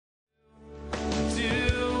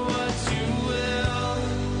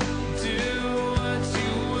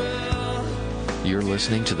You're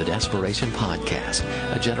listening to the Desperation Podcast,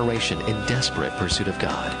 a generation in desperate pursuit of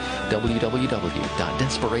God.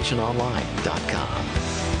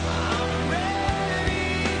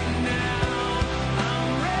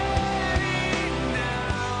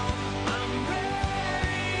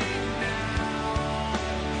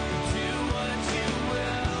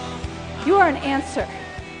 You are an answer.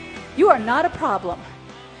 You are not a problem.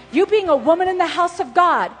 You being a woman in the house of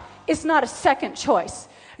God is not a second choice.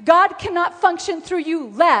 God cannot function through you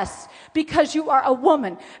less because you are a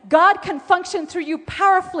woman. God can function through you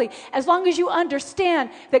powerfully as long as you understand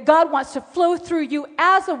that God wants to flow through you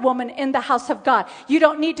as a woman in the house of God. You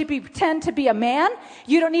don't need to pretend to be a man.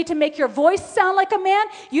 You don't need to make your voice sound like a man.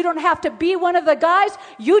 You don't have to be one of the guys.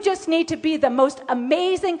 You just need to be the most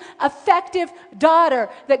amazing, effective daughter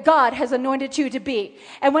that God has anointed you to be.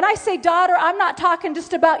 And when I say daughter, I'm not talking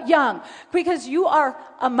just about young, because you are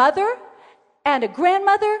a mother and a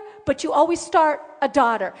grandmother, but you always start a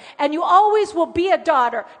daughter. And you always will be a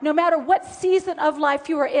daughter, no matter what season of life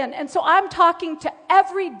you are in. And so I'm talking to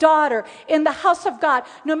every daughter in the house of God,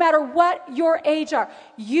 no matter what your age are.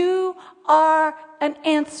 You are an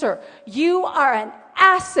answer. You are an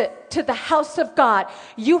asset to the house of God.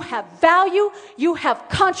 You have value. You have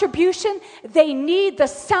contribution. They need the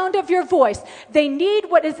sound of your voice. They need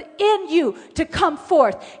what is in you to come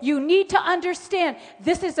forth. You need to understand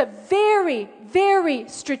this is a very, very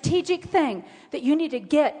strategic thing that you need to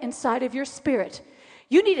get inside of your spirit.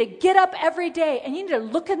 You need to get up every day and you need to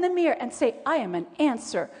look in the mirror and say, I am an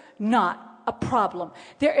answer, not a problem.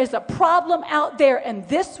 There is a problem out there in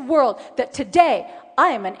this world that today I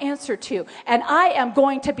am an answer to, and I am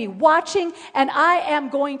going to be watching, and I am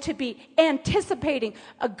going to be anticipating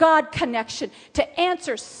a God connection to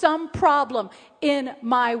answer some problem in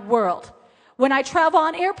my world. When I travel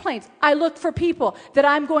on airplanes, I look for people that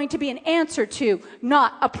I'm going to be an answer to,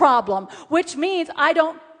 not a problem, which means I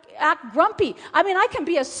don't act grumpy. I mean, I can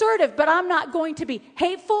be assertive, but I'm not going to be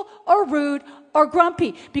hateful or rude or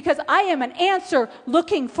grumpy, because I am an answer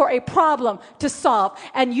looking for a problem to solve.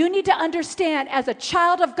 And you need to understand, as a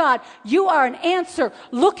child of God, you are an answer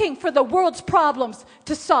looking for the world's problems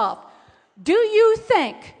to solve. Do you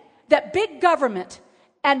think that big government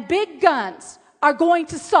and big guns are going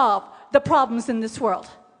to solve the problems in this world?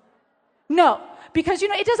 No. Because,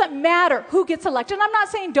 it doesn't matter who gets elected. And I'm not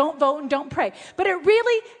saying don't vote and don't pray, but it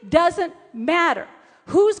really doesn't matter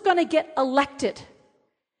who's going to get elected.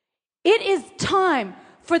 It is time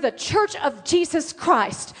for the Church of Jesus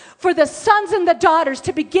Christ, for the sons and the daughters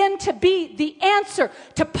to begin to be the answer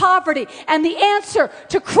to poverty, and the answer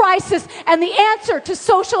to crisis, and the answer to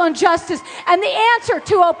social injustice, and the answer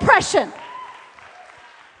to oppression.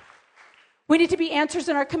 We need to be answers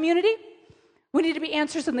in our community. We need to be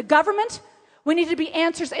answers in the government. We need to be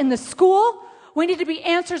answers in the school. We need to be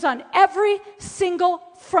answers on every single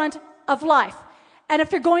front of life. And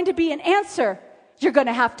if you're going to be an answer, you're going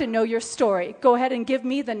to have to know your story. Go ahead and give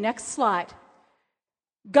me the next slide.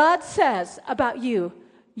 God says about you,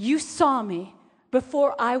 you saw me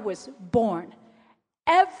before I was born.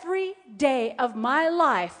 Every day of my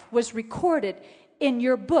life was recorded in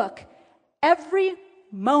your book. Every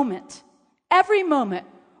moment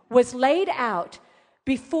was laid out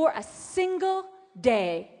before a single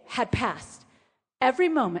day had passed. Every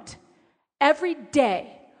moment, every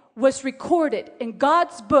day was recorded in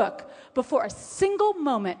God's book before a single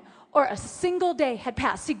moment or a single day had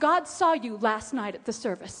passed. See, God saw you last night at the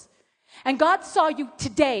service. And God saw you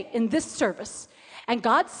today in this service. And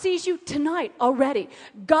God sees you tonight already.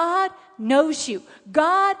 God knows you.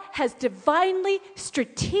 God has divinely,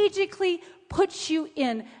 strategically put you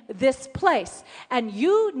in this place. And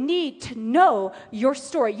you need to know your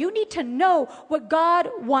story. You need to know what God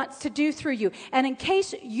wants to do through you. And in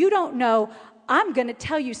case you don't know, I'm going to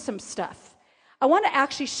tell you some stuff. I want to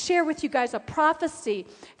actually share with you guys a prophecy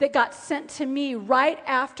that got sent to me right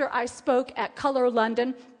after I spoke at Color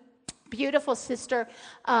London. Beautiful sister.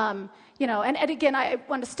 And again, I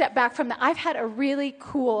want to step back from that. I've had a really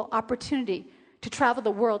cool opportunity to travel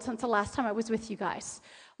the world since the last time I was with you guys.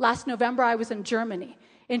 Last November, I was in Germany.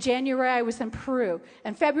 In January, I was in Peru.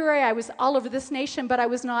 In February, I was all over this nation, but I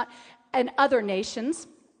was not in other nations.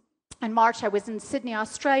 In March, I was in Sydney,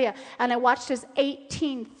 Australia, and I watched as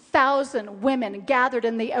 18,000 60,000 women gathered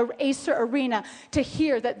in the Acer Arena to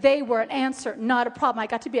hear that they were an answer, not a problem. I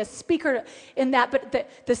got to be a speaker in that, but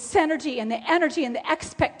the synergy and the energy and the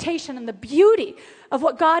expectation and the beauty of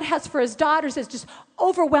what God has for his daughters is just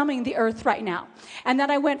overwhelming the earth right now. And then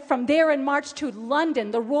I went from there in March to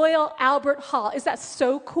London, the Royal Albert Hall. Is that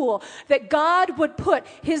so cool? That God would put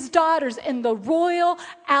his daughters in the Royal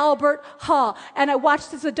Albert Hall. And I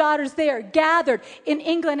watched as the daughters there gathered in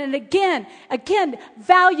England. And again,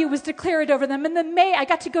 value was declared over them. And then May, I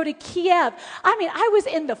got to go to Kiev. I mean, I was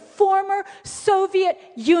in the former Soviet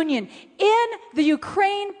Union, in the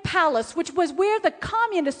Ukraine Palace, which was where the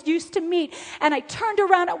communists used to meet. And I turned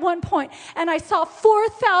around at one point and I saw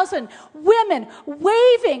 4,000 women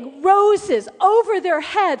waving roses over their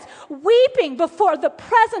heads, weeping before the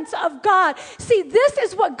presence of God. See, this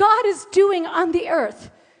is what God is doing on the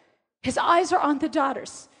earth. His eyes are on the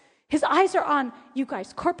daughters. His eyes are on you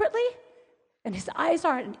guys corporately, and his eyes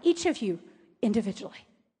are on each of you individually.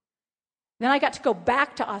 Then I got to go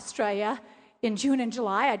back to Australia in June and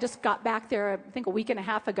July. I just got back there, I think, a week and a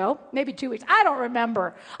half ago, maybe 2 weeks. I don't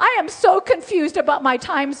remember. I am so confused about my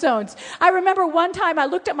time zones. I remember one time I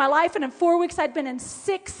looked at my life, and in 4 weeks I'd been in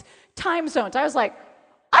 6 time zones. I was like,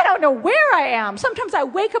 I don't know where I am. Sometimes I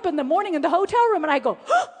wake up in the morning in the hotel room and I go,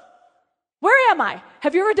 where am I?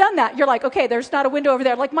 Have you ever done that? You're like, okay, there's not a window over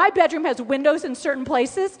there. Like my bedroom has windows in certain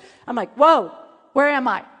places. I'm like, whoa, where am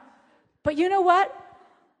I? But you know what?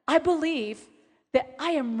 I believe that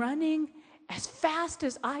I am running as fast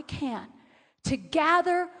as I can to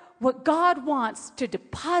gather what God wants to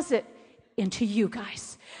deposit into you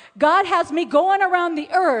guys. God has me going around the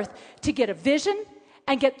earth to get a vision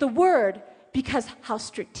and get the word, because how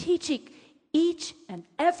strategic each and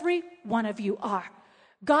every one of you are.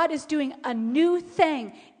 God is doing a new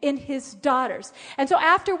thing in his daughters. And so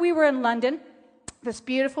after we were in London, this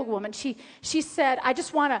beautiful woman, she said, I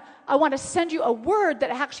want to send you a word that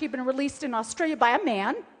actually had been released in Australia by a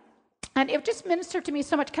man. And it just ministered to me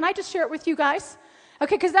so much. Can I just share it with you guys?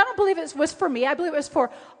 Okay, because I don't believe it was for me. I believe it was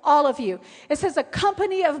for all of you. It says, a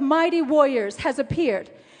company of mighty warriors has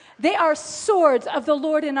appeared. They are swords of the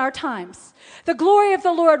Lord in our times. The glory of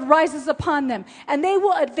the Lord rises upon them, and they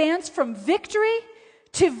will advance from victory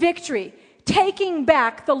to victory, taking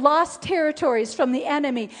back the lost territories from the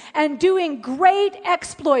enemy and doing great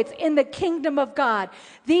exploits in the kingdom of God.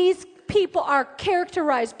 These people are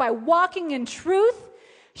characterized by walking in truth,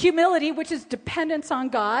 humility, which is dependence on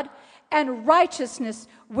God, and righteousness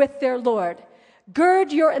with their Lord.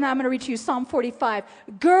 And I'm going to read to you Psalm 45.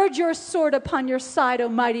 Gird your sword upon your side, O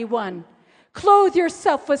mighty one. Clothe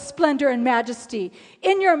yourself with splendor and majesty.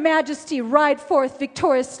 In your majesty ride forth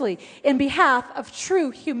victoriously in behalf of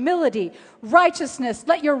true humility, righteousness.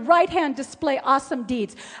 Let your right hand display awesome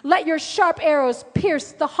deeds. Let your sharp arrows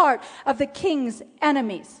pierce the heart of the king's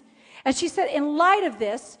enemies. And she said, in light of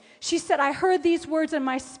this, she said, I heard these words in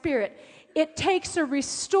my spirit. It takes a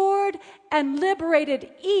restored and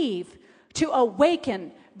liberated Eve to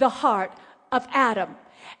awaken the heart of Adam.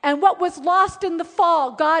 And what was lost in the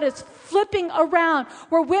fall, God is flipping around,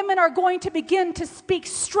 where women are going to begin to speak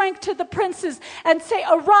strength to the princes and say,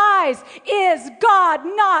 arise, is God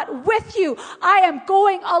not with you? I am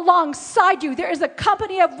going alongside you. There is a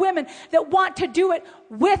company of women that want to do it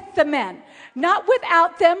with the men, not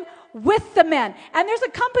without them, with the men. And there's a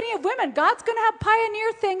company of women. God's going to have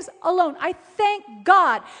pioneer things alone. I thank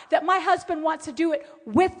God that my husband wants to do it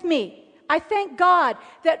with me. I thank God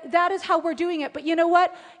that that is how we're doing it. But you know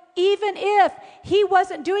what? Even if he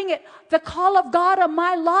wasn't doing it, the call of God on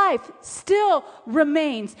my life still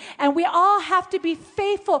remains. And we all have to be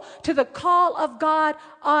faithful to the call of God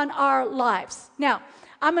on our lives. Now,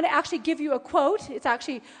 I'm going to actually give you a quote. It's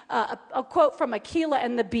actually a quote from Aquila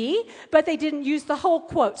and the Bee, but they didn't use the whole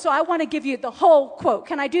quote. So I want to give you the whole quote.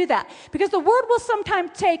 Can I do that? Because the word will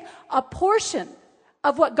sometimes take a portion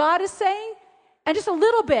of what God is saying and just a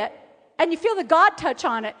little bit, and you feel the God touch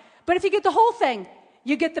on it. But if you get the whole thing,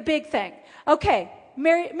 you get the big thing. Okay,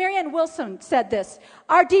 Marianne Wilson said this.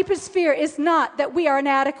 Our deepest fear is not that we are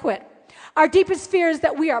inadequate. Our deepest fear is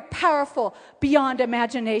that we are powerful beyond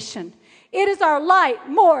imagination. It is our light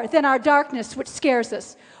more than our darkness which scares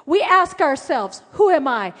us. We ask ourselves, who am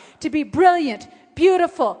I to be brilliant,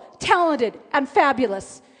 beautiful, talented, and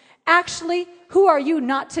fabulous? Actually, who are you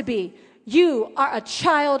not to be? You are a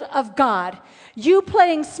child of God. You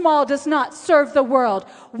playing small does not serve the world.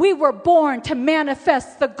 We were born to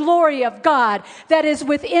manifest the glory of God that is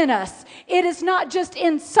within us. It is not just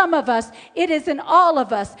in some of us, it is in all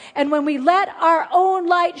of us. And when we let our own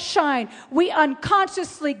light shine, we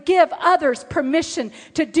unconsciously give others permission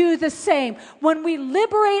to do the same. When we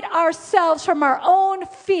liberate ourselves from our own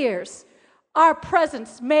fears, our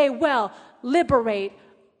presence may well liberate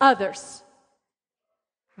others.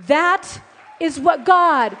 That is what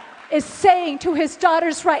God is saying to his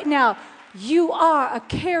daughters right now. You are a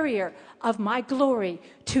carrier of my glory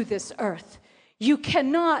to this earth. You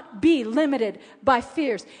cannot be limited by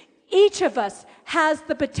fears. Each of us has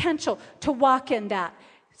the potential to walk in that.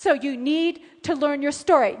 So you need to learn your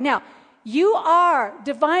story. Now, you are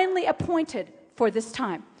divinely appointed for this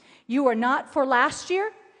time. You are not for last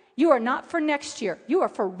year. You are not for next year. You are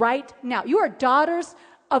for right now. You are daughters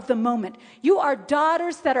of the moment. You are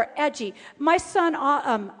daughters that are edgy. My son,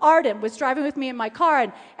 Arden, was driving with me in my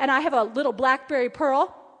car, and I have a little BlackBerry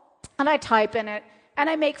Pearl, and I type in it, and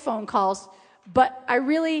I make phone calls, but I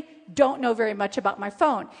really don't know very much about my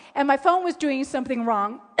phone. And my phone was doing something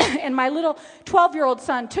wrong, and my little 12-year-old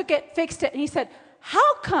son took it, fixed it, and he said,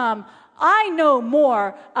 how come I know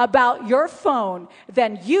more about your phone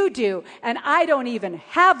than you do, and I don't even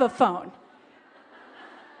have a phone?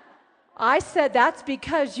 I said, that's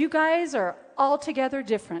because you guys are altogether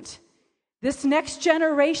different. This next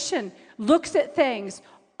generation looks at things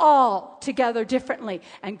altogether differently.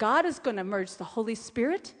 And God is going to merge the Holy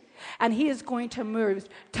Spirit, and he is going to merge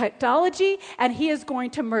technology, and he is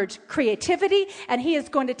going to merge creativity, and he is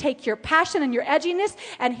going to take your passion and your edginess,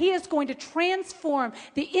 and he is going to transform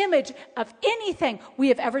the image of anything we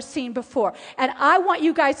have ever seen before. And I want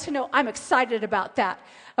you guys to know I'm excited about that.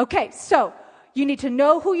 Okay, so you need to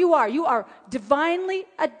know who you are. You are divinely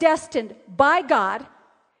destined by God.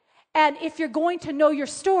 And if you're going to know your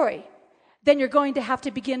story, then you're going to have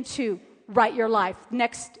to begin to write your life.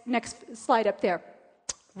 Next slide up there.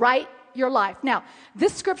 Write your life. Now,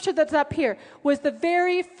 this scripture that's up here was the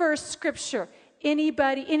very first scripture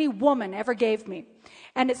any woman ever gave me.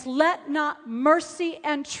 And it's, let not mercy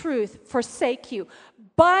and truth forsake you.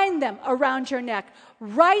 Bind them around your neck.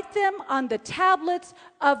 Write them on the tablets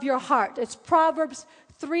of your heart. It's Proverbs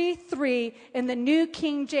 3:3 in the New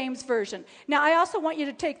King James Version. Now, I also want you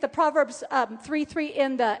to take the Proverbs 3:3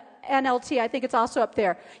 in the NLT. I think it's also up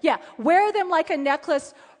there. Yeah, wear them like a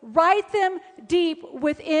necklace. Write them deep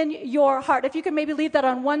within your heart. If you can maybe leave that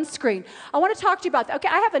on one screen. I want to talk to you about that. Okay,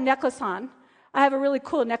 I have a necklace on. I have a really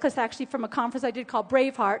cool necklace actually from a conference I did called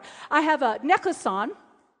Braveheart. I have a necklace on,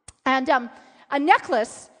 and a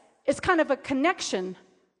necklace is kind of a connection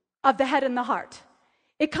of the head and the heart.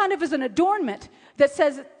 It kind of is an adornment that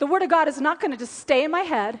says the Word of God is not going to just stay in my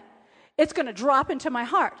head. It's going to drop into my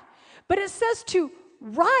heart. But it says to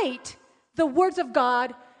write the words of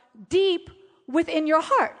God deep within your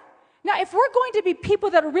heart. Now, if we're going to be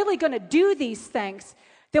people that are really going to do these things,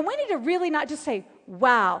 then we need to really not just say,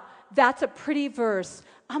 wow, that's a pretty verse.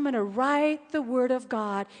 I'm going to write the Word of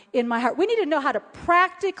God in my heart. We need to know how to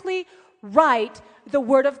practically write the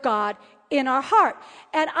Word of God in our heart.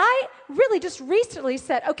 And I really just recently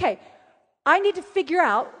said, okay, I need to figure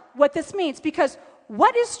out what this means, because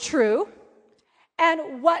what is true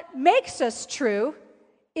and what makes us true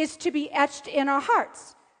is to be etched in our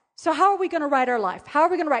hearts. So how are we going to write our life? How are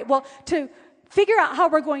we going to write? Well, to figure out how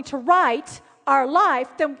we're going to write our life,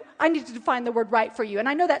 then I need to define the word right for you. And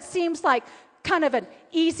I know that seems like kind of an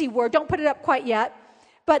easy word. Don't put it up quite yet.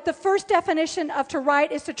 But the first definition of to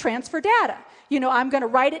write is to transfer data. You know, I'm going to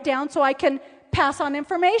write it down so I can pass on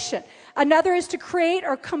information. Another is to create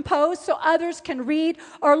or compose so others can read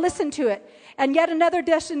or listen to it. And yet another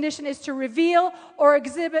definition is to reveal or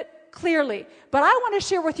exhibit clearly. But I want to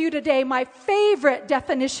share with you today my favorite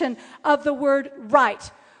definition of the word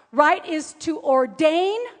write. Write is to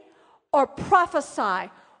ordain or prophesy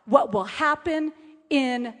what will happen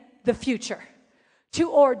in the future.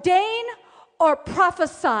 To ordain or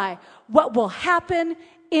prophesy what will happen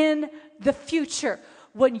in the future.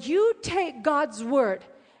 When you take God's word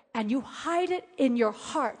and you hide it in your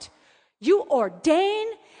heart, you ordain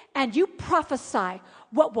and you prophesy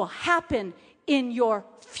what will happen in your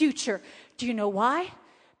future. Do you know why?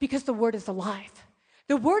 Because the word is alive.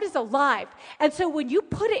 The word is alive. And so when you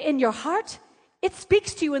put it in your heart, it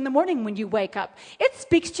speaks to you in the morning when you wake up. It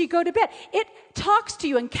speaks to you go to bed. It talks to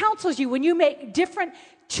you and counsels you when you make different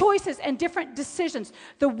choices and different decisions.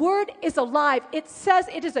 The word is alive. It says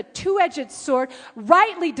it is a two-edged sword,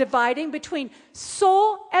 rightly dividing between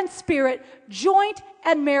soul and spirit, joint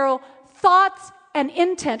and marrow, thoughts and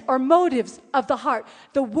intent or motives of the heart.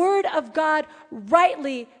 The word of God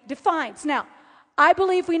rightly defines. Now, I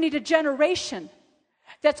believe we need a generation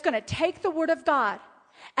that's going to take the word of God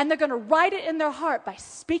and they're going to write it in their heart by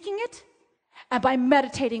speaking it and by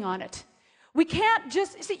meditating on it. We can't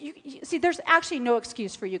just, see, there's actually no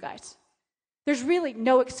excuse for you guys. There's really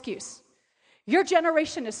no excuse. Your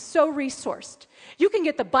generation is so resourced. You can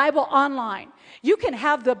get the Bible online. You can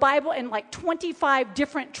have the Bible in like 25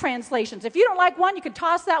 different translations. If you don't like one, you can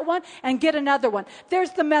toss that one and get another one.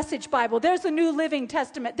 There's the Message Bible. There's the New Living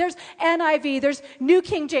Testament. There's NIV. There's New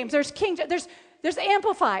King James. There's King James. There's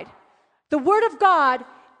Amplified. The Word of God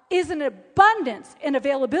is an abundance in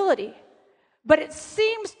availability, but it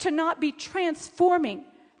seems to not be transforming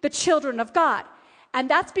the children of God. And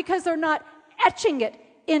that's because they're not etching it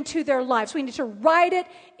into their lives. We need to write it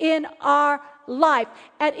in our life.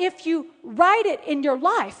 And if you write it in your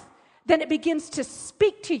life, then it begins to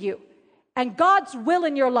speak to you. And God's will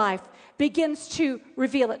in your life begins to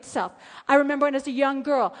reveal itself. I remember when as a young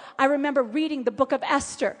girl, I remember reading the book of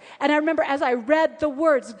Esther. And I remember as I read the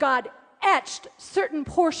words, God etched certain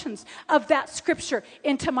portions of that scripture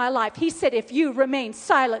into my life. He said, if you remain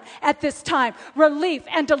silent at this time, relief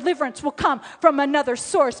and deliverance will come from another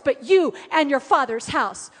source, but you and your father's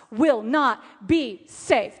house will not be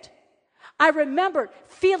saved. I remembered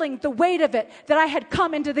feeling the weight of it, that I had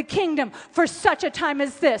come into the kingdom for such a time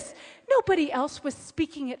as this. Nobody else was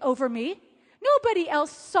speaking it over me. Nobody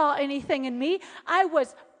else saw anything in me. I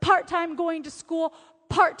was part-time going to school,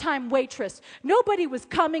 part-time waitress. Nobody was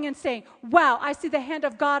coming and saying, wow, I see the hand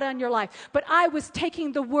of God on your life. But I was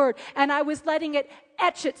taking the word and I was letting it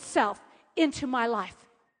etch itself into my life.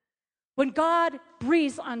 When God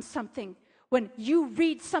breathes on something, when you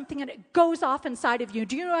read something and it goes off inside of you,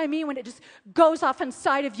 do you know what I mean? When it just goes off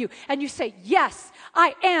inside of you and you say, yes,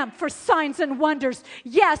 I am for signs and wonders.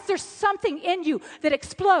 Yes, there's something in you that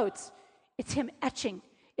explodes. It's Him etching.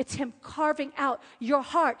 It's Him carving out your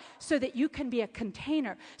heart so that you can be a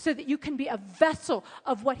container, so that you can be a vessel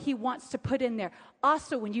of what He wants to put in there.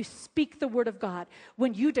 Also, when you speak the word of God,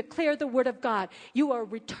 when you declare the word of God, you are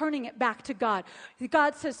returning it back to God.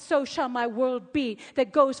 God says, so shall my word be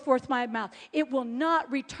that goes forth my mouth. It will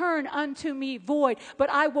not return unto me void,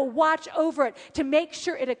 but I will watch over it to make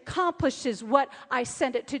sure it accomplishes what I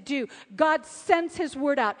send it to do. God sends His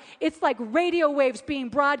word out. It's like radio waves being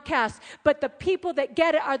broadcast, but the people that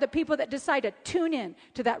get it are the people that decide to tune in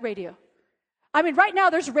to that radio. I mean, right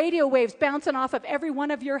now there's radio waves bouncing off of every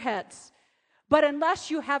one of your heads. But unless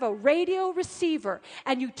you have a radio receiver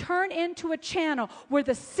and you turn into a channel where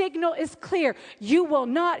the signal is clear, you will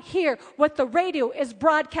not hear what the radio is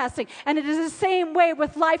broadcasting. And it is the same way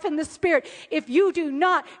with life in the Spirit. If you do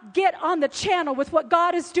not get on the channel with what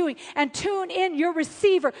God is doing and tune in your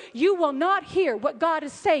receiver, you will not hear what God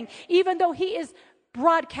is saying, even though He is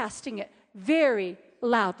broadcasting it very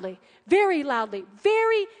loudly,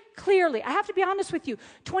 very clearly. I have to be honest with you,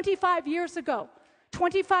 25 years ago,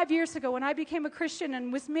 when I became a Christian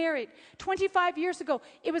and was married, 25 years ago,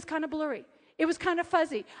 it was kind of blurry. It was kind of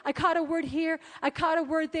fuzzy. I caught a word here. I caught a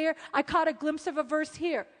word there. I caught a glimpse of a verse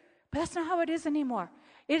here. But that's not how it is anymore.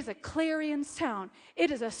 It is a clarion sound.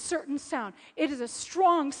 It is a certain sound. It is a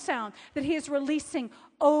strong sound that He is releasing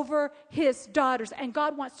over His daughters. And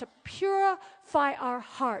God wants to purify our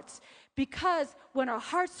hearts, because when our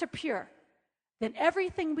hearts are pure, then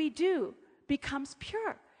everything we do becomes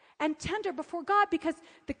pure and tender before God, because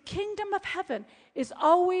the kingdom of heaven is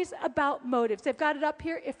always about motives. They've got it up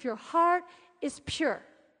here. If your heart is pure,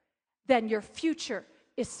 then your future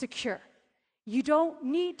is secure. You don't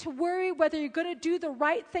need to worry whether you're going to do the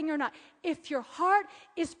right thing or not. If your heart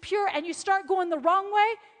is pure and you start going the wrong way,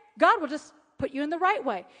 God will just put you in the right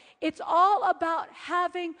way. It's all about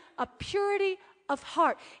having a purity of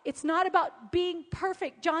heart. It's not about being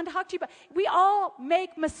perfect. John talked to you about, we all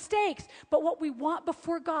make mistakes, but what we want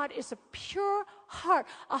before God is a pure heart,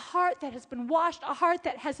 a heart that has been washed, a heart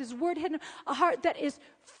that has His word hidden, a heart that is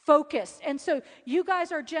focused. And so you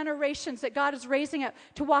guys are generations that God is raising up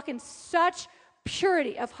to walk in such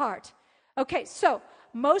purity of heart. Okay, so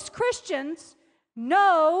most Christians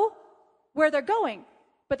know where they're going,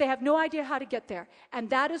 but they have no idea how to get there. And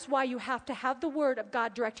that is why you have to have the word of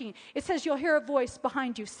God directing you. It says you'll hear a voice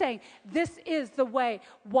behind you saying, this is the way,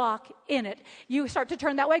 walk in it. You start to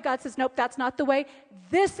turn that way. God says, nope, that's not the way.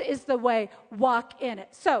 This is the way, walk in it.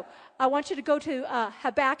 So I want you to go to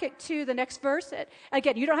Habakkuk 2, the next verse.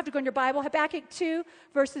 Again, you don't have to go in your Bible. Habakkuk 2,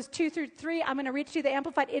 verses 2 through 3. I'm going to read to you the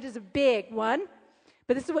Amplified. It is a big one,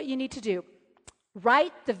 but this is what you need to do.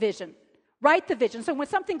 Write the vision. Write the vision. So when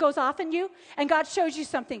something goes off in you and God shows you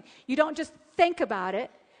something, you don't just think about it.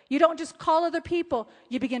 You don't just call other people.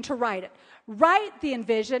 You begin to write it. Write the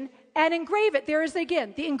vision and engrave it. There is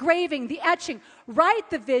again the engraving, the etching. Write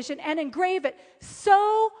the vision and engrave it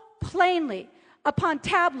so plainly upon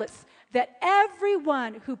tablets that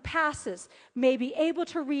everyone who passes may be able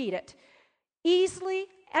to read it easily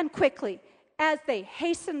and quickly as they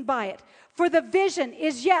hasten by it. For the vision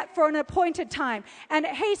is yet for an appointed time, and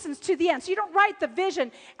it hastens to the end. So you don't write the vision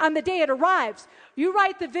on the day it arrives. You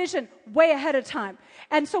write the vision way ahead of time.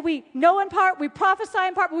 And so we know in part, we prophesy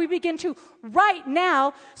in part, but we begin to write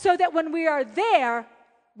now so that when we are there,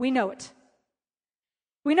 we know it.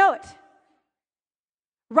 We know it.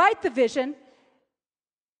 Write the vision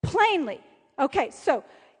plainly. Okay, so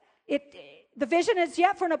the vision is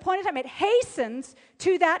yet for an appointed time. It hastens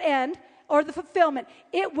to that end, or the fulfillment.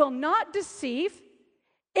 It will not deceive.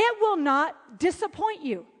 It will not disappoint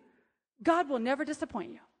you. God will never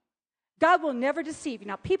disappoint you. God will never deceive you.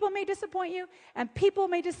 Now, people may disappoint you, and people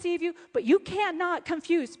may deceive you, but you cannot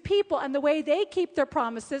confuse people and the way they keep their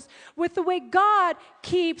promises with the way God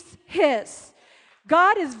keeps his.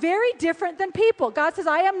 God is very different than people. God says,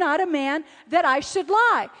 I am not a man that I should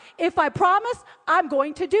lie. If I promise, I'm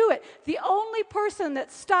going to do it. The only person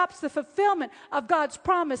that stops the fulfillment of God's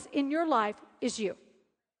promise in your life is you.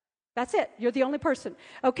 That's it. You're the only person.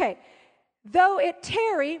 Okay. Though it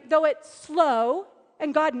tarry, though it's slow,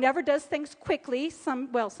 and God never does things quickly. Some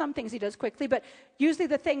things he does quickly, but usually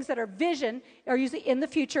the things that are vision are usually in the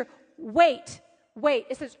future. Wait.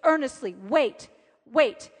 It says earnestly, wait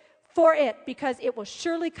for it, because it will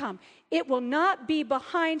surely come. It will not be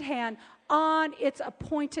behindhand on its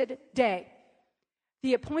appointed day.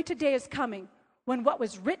 The appointed day is coming when what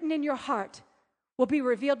was written in your heart will be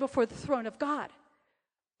revealed before the throne of God.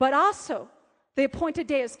 But also, the appointed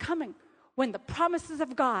day is coming when the promises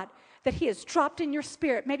of God that he has dropped in your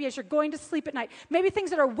spirit, maybe as you're going to sleep at night, maybe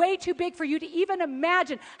things that are way too big for you to even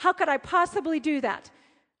imagine, how could I possibly do that?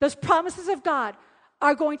 Those promises of God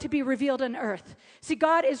are going to be revealed on earth. See,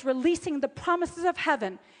 God is releasing the promises of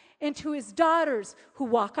heaven into his daughters who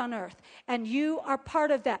walk on earth. And you are part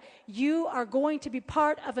of that. You are going to be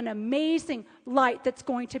part of an amazing light that's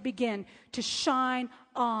going to begin to shine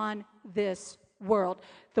on this world.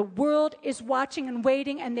 The world is watching and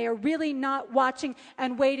waiting, and they are really not watching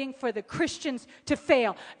and waiting for the Christians to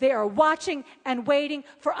fail. They are watching and waiting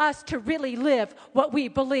for us to really live what we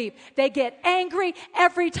believe. They get angry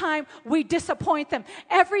every time we disappoint them.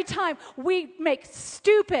 Every time we make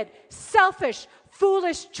stupid, selfish,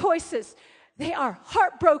 foolish choices. They are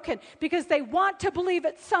heartbroken because they want to believe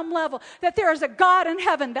at some level that there is a God in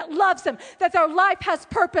heaven that loves them, that their life has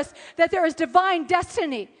purpose, that there is divine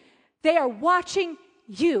destiny. They are watching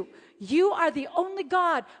you. You are the only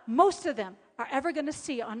God most of them are ever going to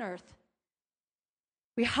see on earth.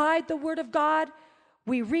 We hide the word of God.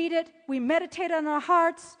 We read it. We meditate on our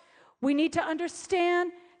hearts. We need to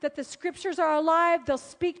understand that the scriptures are alive. They'll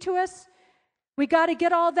speak to us. We got to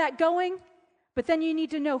get all that going. But then you need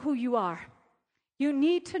to know who you are. You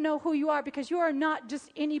need to know who you are, because you are not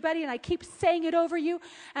just anybody. And I keep saying it over you,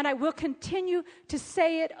 and I will continue to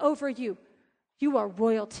say it over you. You are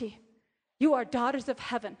royalty. You are daughters of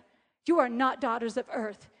heaven. You are not daughters of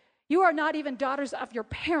earth. You are not even daughters of your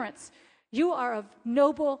parents. You are of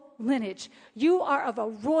noble lineage. You are of a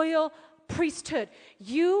royal priesthood.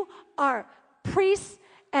 You are priests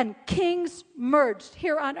and kings merged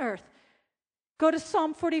here on earth. Go to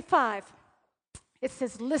Psalm 45. It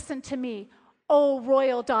says, listen to me, O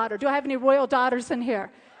royal daughter. Do I have any royal daughters in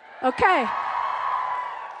here? Okay.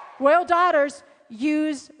 Royal daughters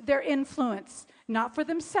use their influence, not for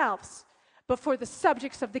themselves, but for the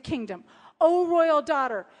subjects of the kingdom. O royal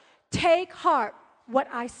daughter, take heart what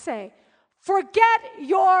I say. Forget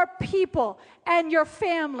your people and your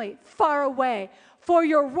family far away, for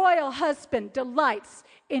your royal husband delights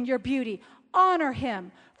in your beauty. Honor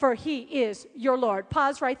him, for he is your Lord.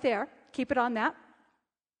 Pause right there. Keep it on that.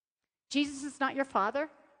 Jesus is not your father.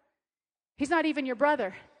 He's not even your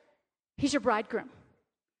brother. He's your bridegroom.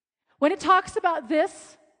 When it talks about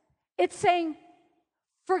this, it's saying,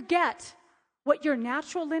 forget what your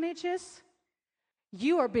natural lineage is.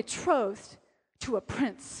 You are betrothed to a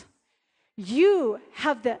prince. You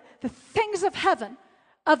have the things of heaven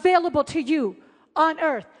available to you on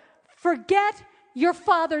earth. Forget your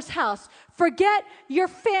father's house. Forget your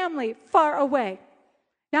family far away.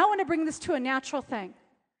 Now I want to bring this to a natural thing.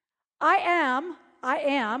 I am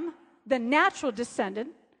the natural descendant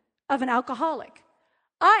of an alcoholic.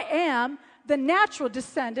 I am the natural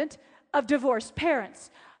descendant of divorced parents.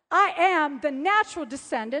 I am the natural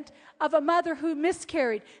descendant of a mother who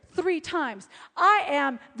miscarried 3 times. I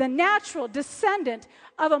am the natural descendant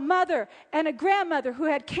of a mother and a grandmother who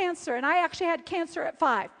had cancer, and I actually had cancer at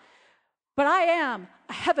 5. But I am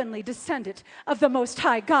a heavenly descendant of the Most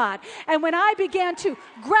High God. And when I began to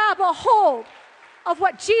grab a hold of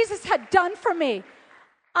what Jesus had done for me,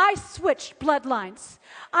 I switched bloodlines.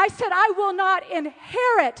 I said, I will not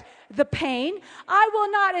inherit the pain. I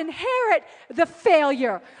will not inherit the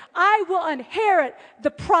failure. I will inherit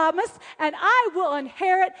the promise, and I will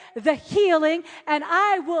inherit the healing, and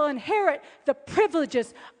I will inherit the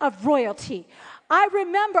privileges of royalty. I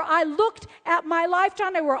remember I looked at my life, John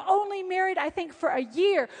and I were only married, I think, for a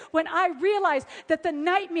year when I realized that the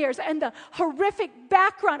nightmares and the horrific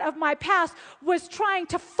background of my past was trying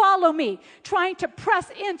to follow me, trying to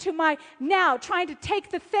press into my now, trying to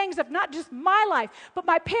take the things of not just my life, but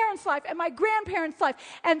my parents' life and my grandparents' life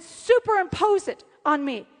and superimpose it on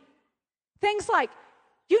me. Things like,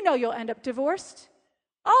 you know you'll end up divorced.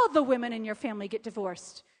 All the women in your family get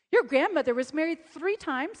divorced. Your grandmother was married 4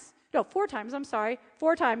 times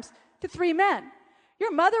to 3 men.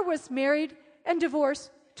 Your mother was married and divorced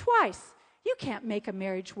twice. You can't make a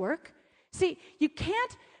marriage work. See, you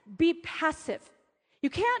can't be passive. You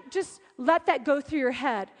can't just let that go through your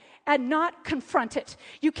head and not confront it.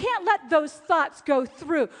 You can't let those thoughts go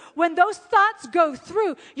through. When those thoughts go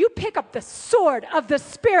through, you pick up the sword of the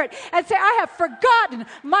Spirit and say, I have forgotten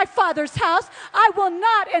my Father's house. I will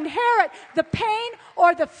not inherit the pain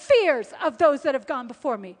or the fears of those that have gone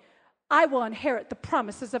before me. I will inherit the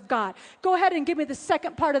promises of God. Go ahead and give me the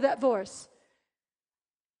second part of that verse.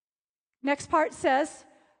 Next part says,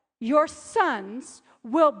 your sons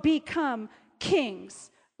will become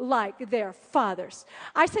kings like their fathers.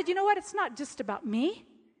 I said, you know what? It's not just about me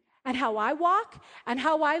and how I walk and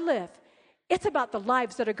how I live. It's about the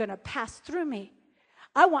lives that are going to pass through me.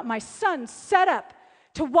 I want my sons set up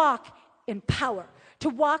to walk in power, to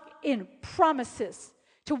walk in promises,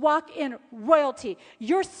 to walk in royalty.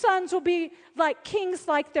 Your sons will be like kings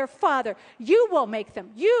like their father. You will make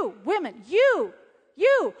them, you, women, you,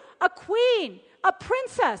 a queen, a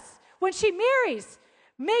princess, when she marries,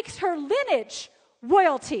 makes her lineage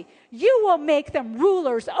royalty. You will make them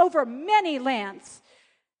rulers over many lands.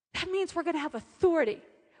 That means we're going to have authority.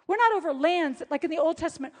 We're not over lands like in the Old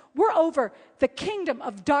Testament. We're over the kingdom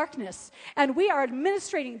of darkness, and we are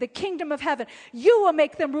administrating the kingdom of heaven. You will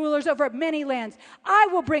make them rulers over many lands. I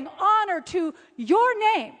will bring honor to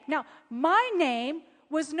your name. Now, my name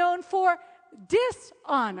was known for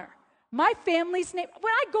dishonor. My family's name,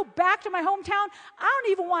 when I go back to my hometown, I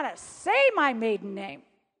don't even want to say my maiden name.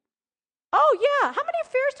 Oh, yeah. How many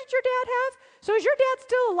affairs did your dad have? So is your dad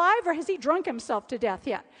still alive, or has he drunk himself to death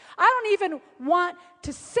yet? I don't even want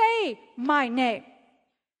to say my name.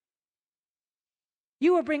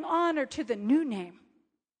 You will bring honor to the new name.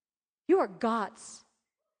 You are God's.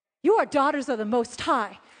 You are daughters of the Most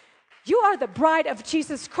High. You are the bride of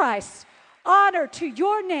Jesus Christ. Honor to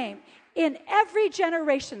your name in every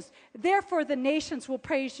generation. Therefore, the nations will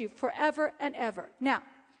praise you forever and ever. Now,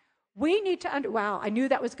 we need to wow, I knew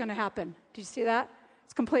that was going to happen. Did you see that?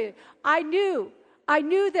 It's completely. I knew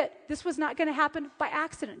that this was not going to happen by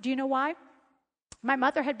accident. Do you know why? My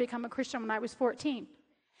mother had become a Christian when I was 14,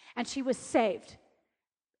 and she was saved,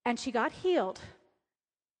 and she got healed,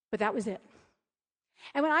 but that was it.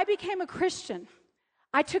 And when I became a Christian,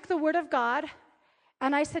 I took the Word of God,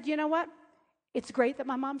 and I said, you know what? It's great that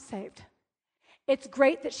my mom's saved. It's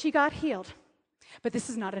great that she got healed, but this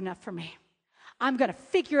is not enough for me. I'm going to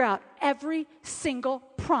figure out every single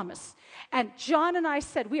promise. And John and I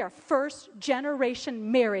said, we are first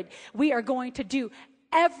generation married. We are going to do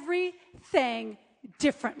everything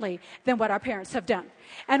differently than what our parents have done.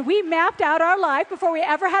 And we mapped out our life before we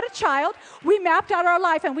ever had a child. We mapped out our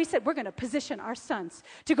life and we said, we're going to position our sons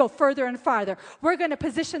to go further and farther. We're going to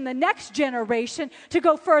position the next generation to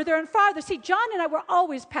go further and farther. See, John and I were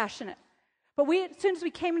always passionate. But as soon as we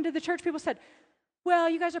came into the church, people said, well,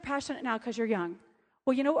 you guys are passionate now because you're young.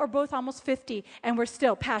 Well, you know what? We're both almost 50, and we're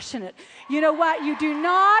still passionate. You know what? You do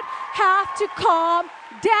not have to calm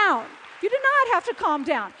down. You do not have to calm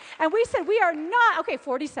down. And we said we are not, okay,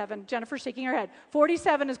 47. Jennifer's shaking her head.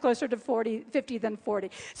 47 is closer to 50 than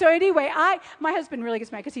 40. So anyway, my husband really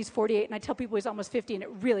gets mad because he's 48, and I tell people he's almost 50, and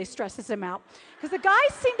it really stresses him out. Because the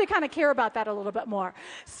guys seem to kind of care about that a little bit more.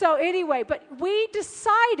 So anyway, but we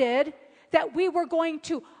decided that we were going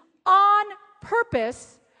to, on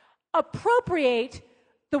purpose, appropriate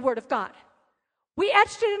the Word of God. We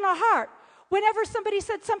etched it in our heart. Whenever somebody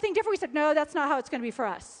said something different, we said, no, that's not how it's going to be for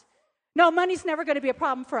us. No, money's never going to be a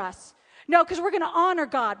problem for us. No, because we're going to honor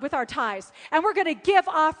God with our tithes, and we're going to give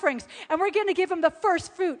offerings, and we're going to give Him the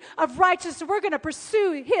first fruit of righteousness. We're going to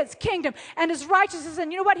pursue His kingdom and His righteousness,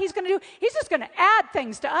 and you know what He's going to do? He's just going to add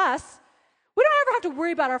things to us. We don't ever have to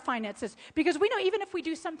worry about our finances, because we know even if we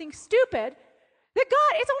do something stupid, that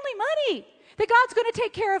God, it's only money, that God's going to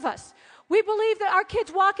take care of us. We believe that our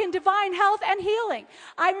kids walk in divine health and healing.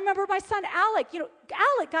 I remember my son Alec.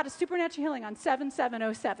 Alec got a supernatural healing on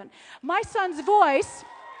 7707. My son's voice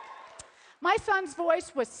My son's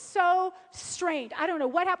voice was so strained. I don't know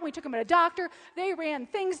what happened. We took him to a doctor. They ran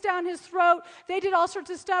things down his throat. They did all sorts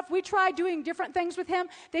of stuff. We tried doing different things with him.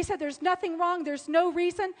 They said there's nothing wrong. There's no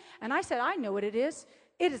reason. And I said, I know what it is.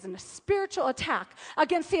 It is a spiritual attack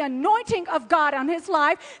against the anointing of God on his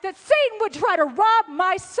life, that Satan would try to rob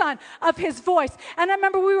my son of his voice. And I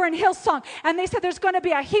remember we were in Hillsong, and they said there's going to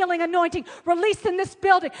be a healing anointing released in this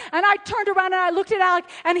building. And I turned around and I looked at Alec,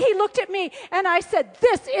 and he looked at me, and I said,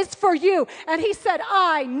 this is for you. And he said,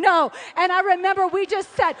 I know. And I remember we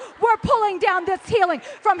just said, we're pulling down this healing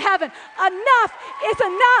from heaven. Enough is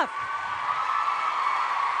enough.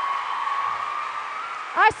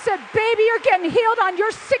 I said, baby, you're getting healed on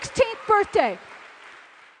your 16th birthday.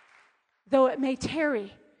 Though it may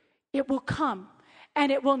tarry, it will come,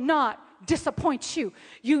 and it will not disappoint you.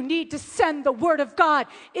 You need to send the word of God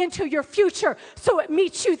into your future so it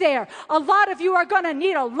meets you there. A lot of you are going to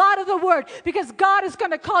need a lot of the word, because God is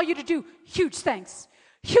going to call you to do huge things.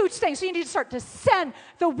 Huge things. So you need to start to send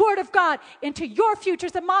the word of God into your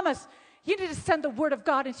futures. And mamas, you need to send the word of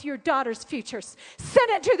God into your daughter's futures.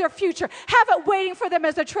 Send it to their future. Have it waiting for them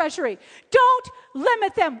as a treasury. Don't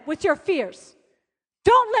limit them with your fears.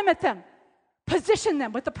 Don't limit them. Position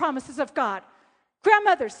them with the promises of God.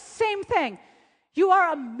 Grandmothers, same thing. You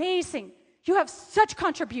are amazing. You have such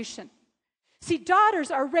contribution. See,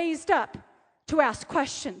 daughters are raised up to ask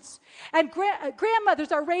questions. And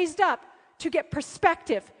grandmothers are raised up to get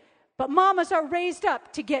perspective. But mamas are raised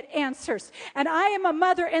up to get answers. And I am a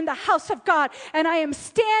mother in the house of God, and I am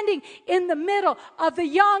standing in the middle of the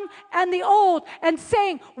young and the old and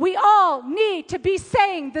saying we all need to be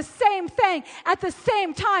saying the same thing at the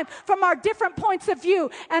same time from our different points of view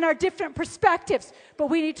and our different perspectives. But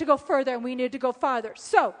we need to go further, and we need to go farther.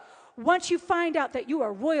 So once you find out that you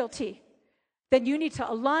are royalty, then you need to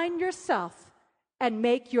align yourself and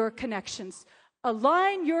make your connections.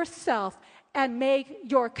 Align yourself and make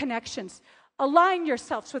your connections. Align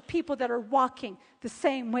yourselves with people that are walking the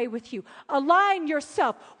same way with you. Align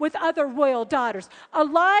yourself with other royal daughters.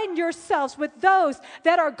 Align yourselves with those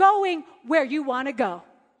that are going where you want to go.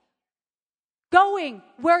 Going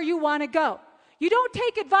where you want to go. You don't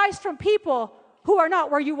take advice from people who are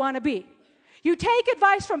not where you want to be. You take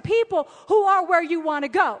advice from people who are where you want to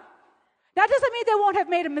go. That doesn't mean they won't have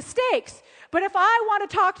made mistakes. But if I want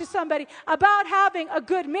to talk to somebody about having a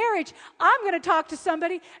good marriage, I'm going to talk to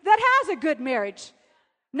somebody that has a good marriage,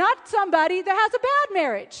 not somebody that has a bad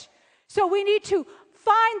marriage. So we need to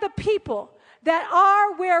find the people that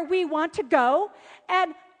are where we want to go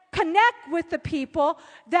and connect with the people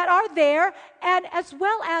that are there, and as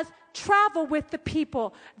well as travel with the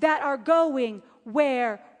people that are going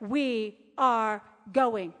where we are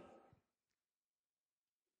going.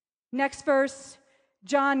 Next verse,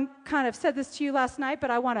 John kind of said this to you last night, but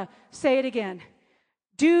I want to say it again.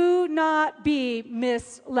 Do not be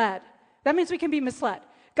misled. That means we can be misled.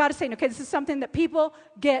 God is saying, okay, this is something that people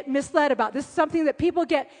get misled about. This is something that people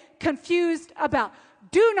get confused about.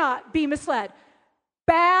 Do not be misled.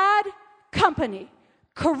 Bad company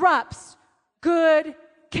corrupts good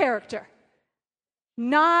character.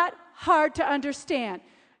 Not hard to understand.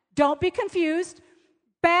 Don't be confused.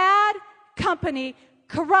 Bad company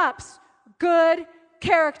corrupts good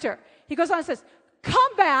character. He goes on and says,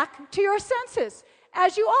 come back to your senses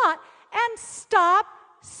as you ought and stop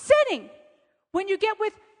sinning. When you get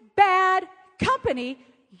with bad company,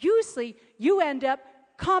 usually you end up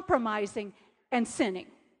compromising and sinning.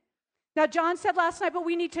 Now, John said last night, but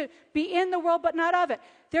we need to be in the world, but not of it.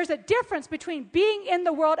 There's a difference between being in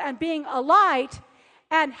the world and being a light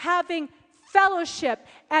and having fellowship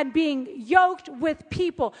and being yoked with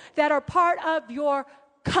people that are part of your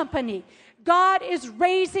company. God is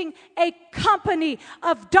raising a company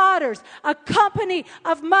of daughters, a company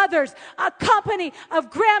of mothers, a company of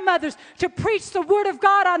grandmothers to preach the word of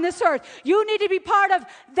God on this earth. You need to be part of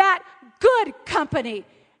that good company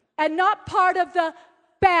and not part of the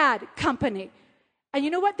bad company. And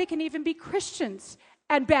you know what? They can even be Christians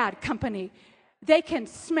and bad company. They can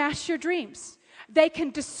smash your dreams. They can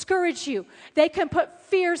discourage you. They can put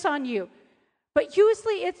fears on you. But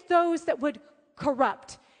usually it's those that would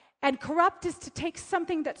corrupt. And corrupt is to take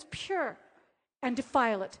something that's pure and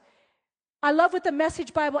defile it. I love what the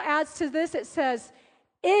Message Bible adds to this. It says,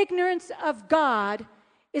 ignorance of God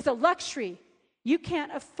is a luxury you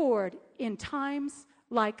can't afford in times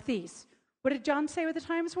like these. What did John say what the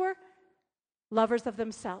times were? Lovers of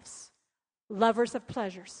themselves, lovers of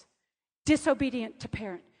pleasures, disobedient to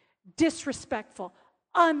parent, disrespectful,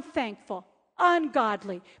 unthankful,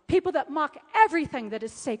 ungodly, people that mock everything that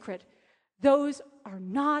is sacred. Those are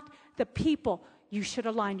not the people you should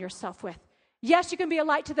align yourself with. Yes, you can be a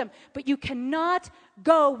light to them, but you cannot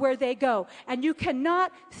go where they go, and you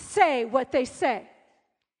cannot say what they say.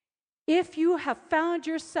 If you have found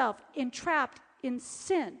yourself entrapped in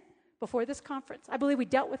sin before this conference, I believe we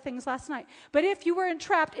dealt with things last night, but if you were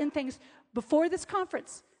entrapped in things before this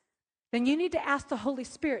conference, then you need to ask the Holy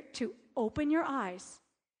Spirit to open your eyes,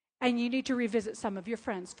 and you need to revisit some of your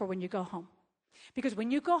friends for when you go home. Because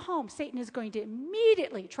when you go home, Satan is going to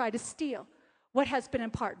immediately try to steal what has been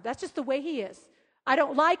imparted. That's just the way he is. I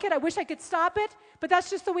don't like it. I wish I could stop it, but that's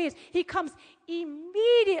just the way he is. He comes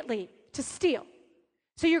immediately to steal.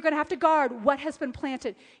 So you're going to have to guard what has been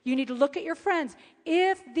planted. You need to look at your friends.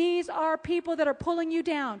 If these are people that are pulling you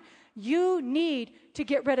down, you need to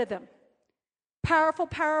get rid of them. Powerful,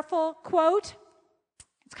 powerful quote.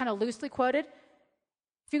 It's kind of loosely quoted.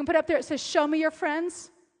 If you can put it up there, it says, show me your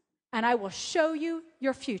friends, and I will show you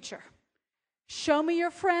your future. Show me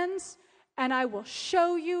your friends, and I will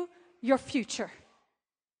show you your future.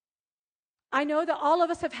 I know that all of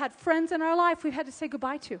us have had friends in our life we've had to say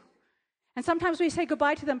goodbye to. And sometimes we say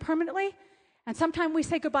goodbye to them permanently, and sometimes we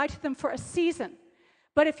say goodbye to them for a season.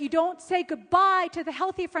 But if you don't say goodbye to the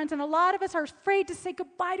healthy friends, and a lot of us are afraid to say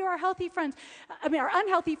goodbye to our healthy friends, our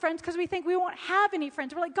unhealthy friends, because we think we won't have any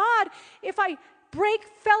friends. We're like, God, if I break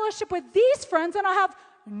fellowship with these friends, then I'll have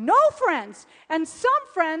no friends. And some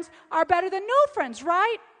friends are better than no friends,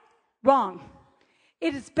 right? Wrong.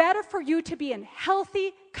 It is better for you to be in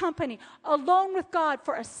healthy company, alone with God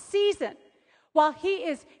for a season, while he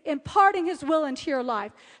is imparting his will into your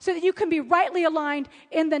life, so that you can be rightly aligned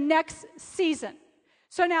in the next season.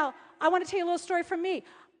 So now, I want to tell you a little story from me.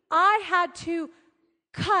 I had to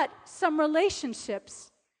cut some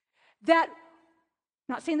relationships that,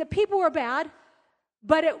 not saying that people were bad,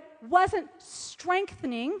 but it wasn't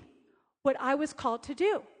strengthening what I was called to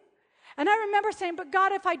do. And I remember saying, but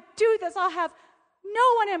God, if I do this, I'll have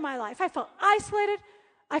no one in my life. I felt isolated.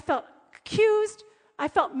 I felt accused. I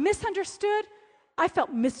felt misunderstood. I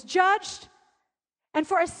felt misjudged. And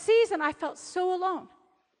for a season, I felt so alone.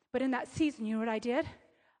 But in that season, you know what I did?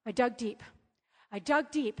 I dug deep. I dug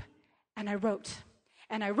deep, and I wrote.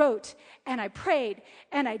 And I wrote, and I prayed,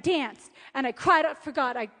 and I danced, and I cried out for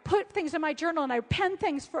God. I put things in my journal, and I penned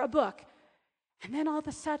things for a book. And then all of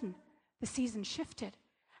a sudden, the season shifted.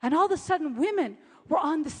 And all of a sudden, women were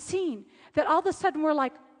on the scene. That all of a sudden were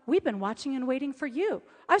like, we've been watching and waiting for you.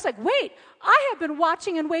 I was like, wait, I have been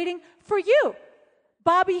watching and waiting for you.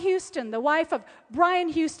 Bobby Houston, the wife of Brian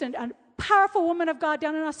Houston, a powerful woman of God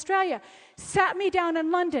down in Australia, sat me down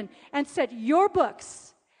in London and said, your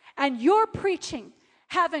books and your preaching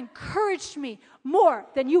have encouraged me more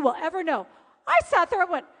than you will ever know. I sat there and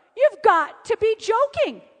went, you've got to be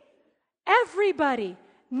joking. Everybody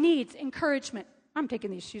needs encouragement. I'm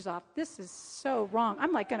taking these shoes off. This is so wrong.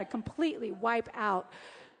 I'm like going to completely wipe out.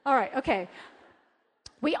 All right, okay.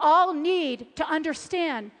 We all need to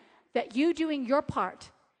understand that you doing your part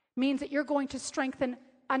means that you're going to strengthen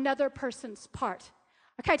another person's part.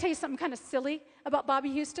 Can I tell you something kind of silly about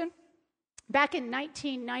Bobby Houston? Back in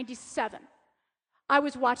 1997, I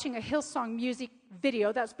was watching a Hillsong music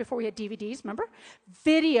video. That was before we had DVDs, remember?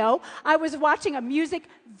 Video. I was watching a music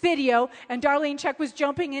video, and Darlene Check was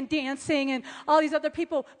jumping and dancing, and all these other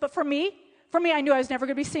people. But for me, I knew I was never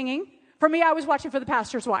going to be singing. For me, I was watching for the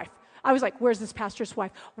pastor's wife. I was like, where's this pastor's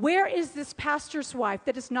wife? Where is this pastor's wife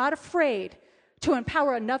that is not afraid to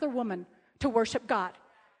empower another woman to worship God?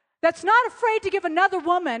 That's not afraid to give another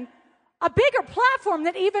woman a bigger platform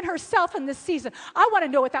than even herself in this season. I want to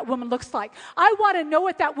know what that woman looks like. I want to know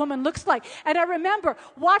what that woman looks like. And I remember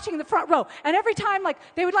watching the front row, and every time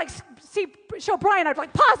they would show Brian, I'd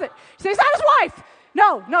pause it. Say, is that his wife?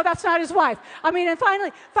 No, that's not his wife. And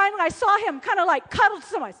finally I saw him kind of cuddled to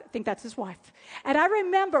someone. I said, I think that's his wife. And I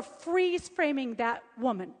remember freeze framing that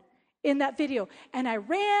woman in that video. And I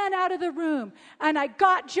ran out of the room, and I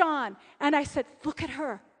got John, and I said, look at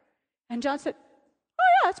her. And John said, oh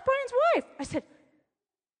yeah, that's Brian's wife. I said,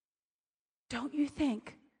 don't you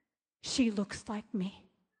think she looks like me?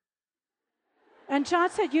 And John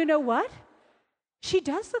said, you know what? She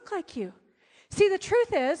does look like you. See, the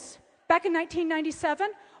truth is, back in 1997,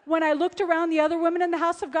 when I looked around the other women in the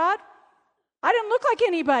house of God, I didn't look like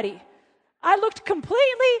anybody. I looked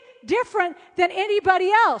completely different than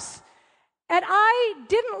anybody else. And I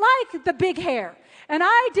didn't like the big hair. And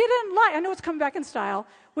I know it's coming back in style,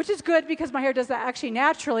 which is good because my hair does that actually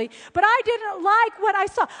naturally, but I didn't like what I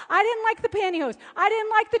saw. I didn't like the pantyhose. I didn't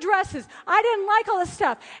like the dresses. I didn't like all this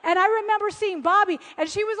stuff. And I remember seeing Bobby, and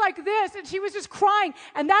she was like this, and she was just crying.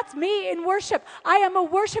 And that's me in worship. I am a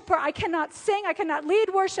worshiper. I cannot sing. I cannot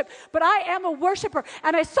lead worship, but I am a worshiper.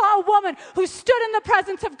 And I saw a woman who stood in the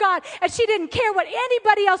presence of God, and she didn't care what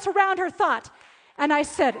anybody else around her thought. And I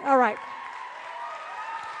said, all right.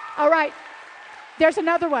 There's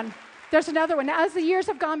another one. Now, as the years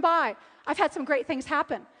have gone by, I've had some great things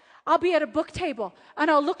happen. I'll be at a book table,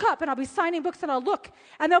 and I'll look up, and I'll be signing books, and I'll look,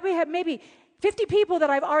 and there'll be maybe 50 people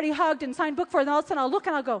that I've already hugged and signed book for, and all of a sudden I'll look,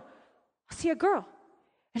 and I'll go, I'll see a girl,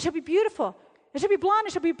 and she'll be beautiful, and she'll be blonde,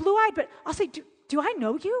 and she'll be blue-eyed, but I'll say, do I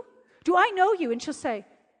know you? Do I know you? And she'll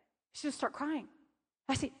just start crying.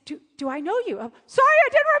 I say, do I know you? Oh, sorry, I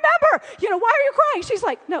didn't remember. Why are you crying? She's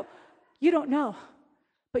like, no, you don't know.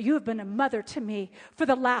 But you have been a mother to me for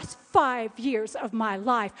the last 5 years of my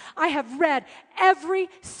life. I have read every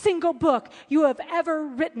single book you have ever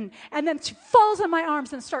written. And then she falls in my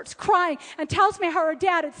arms and starts crying and tells me how her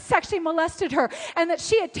dad had sexually molested her and that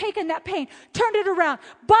she had taken that pain, turned it around,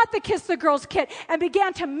 bought the Kiss the Girls kit, and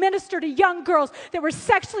began to minister to young girls that were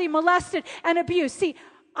sexually molested and abused. See,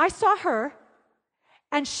 I saw her,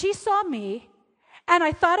 and she saw me, and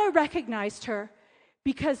I thought I recognized her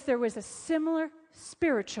because there was a similar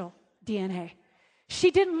spiritual DNA.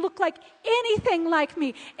 She didn't look like anything like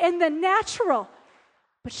me in the natural,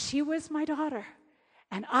 but she was my daughter,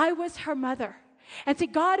 and I was her mother. And see,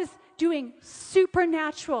 God is doing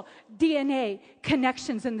supernatural DNA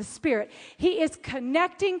connections in the spirit. He is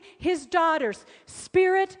connecting his daughters,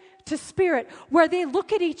 spirit to spirit, where they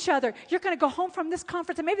look at each other. You're going to go home from this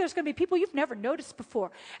conference, and maybe there's going to be people you've never noticed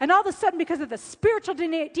before. And all of a sudden, because of the spiritual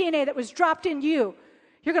DNA that was dropped in you,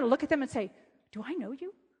 you're going to look at them and say, do I know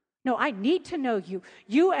you? No, I need to know you.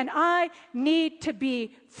 You and I need to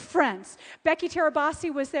be friends. Becky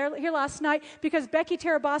Tarabasi was here last night because Becky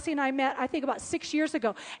Tarabasi and I met, I think, about 6 years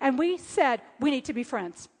ago. And we said, we need to be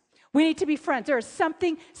friends. We need to be friends. There is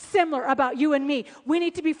something similar about you and me. We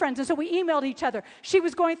need to be friends. And so we emailed each other. She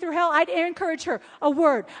was going through hell. I'd encourage her a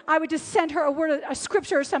word. I would just send her a word, a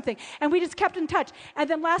scripture or something. And we just kept in touch. And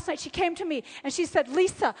then last night she came to me and she said,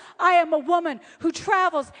 Lisa, I am a woman who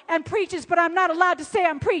travels and preaches, but I'm not allowed to say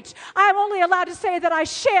I'm preached. I'm only allowed to say that I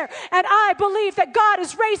share. And I believe that God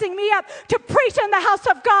is raising me up to preach in the house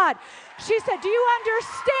of God. She said, do you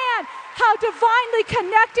understand how divinely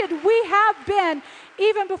connected we have been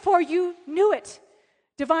even before you knew it?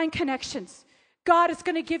 Divine connections. God is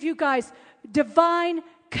going to give you guys divine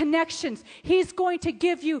connections. He's going to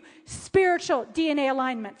give you spiritual DNA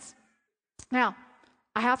alignments. Now,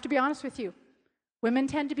 I have to be honest with you. Women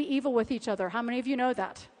tend to be evil with each other. How many of you know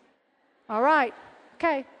that? All right.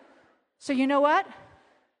 Okay. So you know what?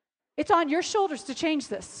 It's on your shoulders to change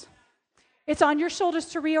this. It's on your shoulders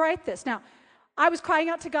to rewrite this. Now, I was crying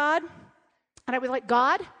out to God, and I was like,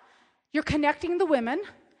 God, you're connecting the women,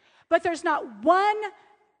 but there's not one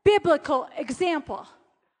biblical example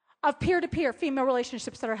of peer-to-peer female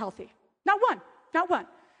relationships that are healthy. Not one.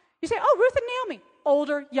 You say, oh, Ruth and Naomi,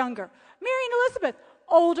 older, younger. Mary and Elizabeth,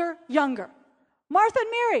 older, younger. Martha and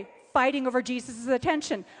Mary, fighting over Jesus'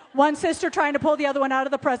 attention. One sister trying to pull the other one out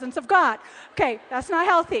of the presence of God. Okay, that's not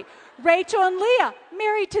healthy. Rachel and Leah,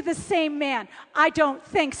 married to the same man. I don't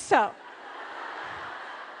think so.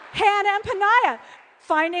 Hannah and Peninnah,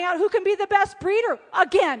 finding out who can be the best breeder,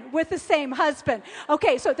 again, with the same husband.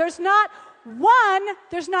 Okay, so there's not one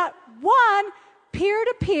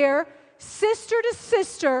peer-to-peer,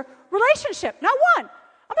 sister-to-sister relationship. Not one.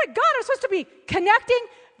 I'm like, God, I'm supposed to be connecting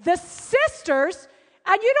the sisters,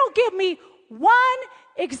 and you don't give me one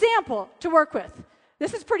example to work with.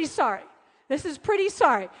 This is pretty sorry.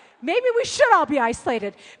 Maybe we should all be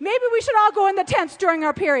isolated. Maybe we should all go in the tents during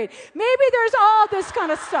our period. Maybe there's all this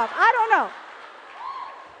kind of stuff. I don't know.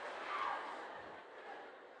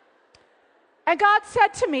 And God said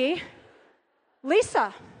to me,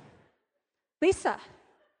 Lisa,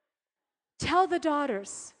 tell the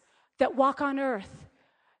daughters that walk on earth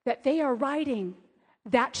that they are writing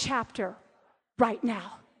that chapter right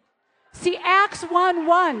now. See, Acts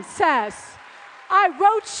 1:1 says, I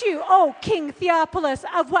wrote you, O King Theophilus,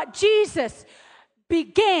 of what Jesus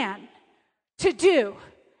began to do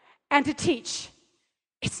and to teach.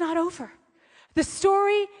 It's not over. The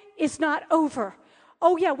story is not over.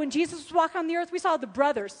 Oh yeah, when Jesus was walking on the earth, we saw the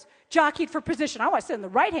brothers jockeyed for position. I want to sit on the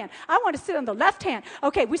right hand. I want to sit on the left hand.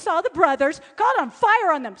 Okay, we saw the brothers. God on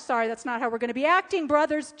fire on them. Sorry, that's not how we're going to be acting,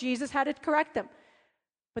 brothers. Jesus had to correct them.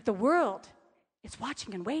 But the world is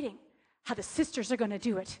watching and waiting how the sisters are going to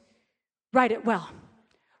do it. Write it well.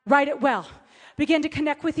 Begin to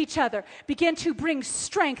connect with each other. Begin to bring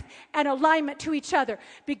strength and alignment to each other.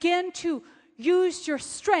 Begin to use your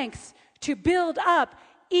strengths to build up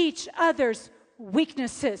each other's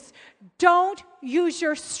weaknesses. Don't use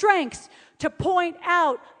your strengths to point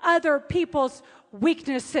out other people's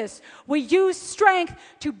weaknesses. We use strength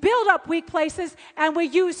to build up weak places, and we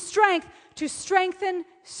use strength to strengthen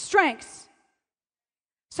strengths.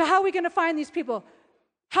 So how are we going to find these people?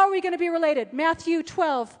 How are we going to be related? Matthew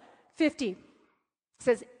 12:50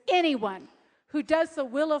 says, anyone who does the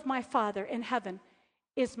will of my Father in heaven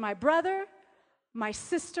is my brother, my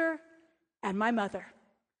sister, and my mother.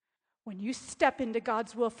 When you step into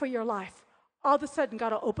God's will for your life, all of a sudden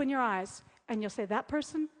God will open your eyes and you'll say, that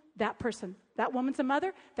person, that woman's a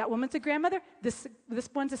mother, that woman's a grandmother, this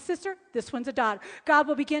one's a sister, this one's a daughter. God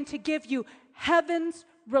will begin to give you heaven's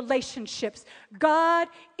relationships. God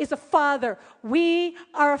is a father. We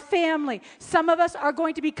are a family. Some of us are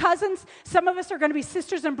going to be cousins. Some of us are going to be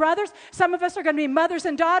sisters and brothers. Some of us are going to be mothers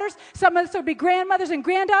and daughters. Some of us will be grandmothers and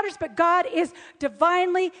granddaughters, but God is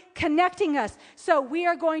divinely connecting us. So we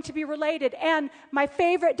are going to be related. And my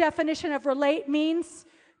favorite definition of relate means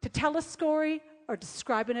to tell a story or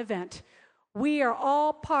describe an event. We are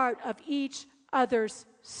all part of each other's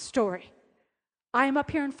story. I am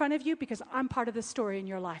up here in front of you because I'm part of the story in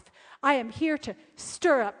your life. I am here to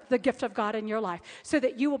stir up the gift of God in your life so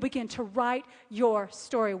that you will begin to write your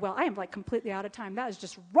story well. I am like completely out of time. That is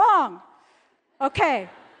just wrong. Okay.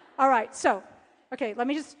 All right. So, let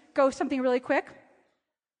me just go something really quick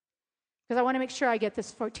because I want to make sure I get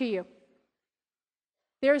this to you.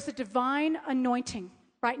 There is a divine anointing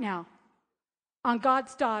right now on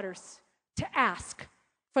God's daughters to ask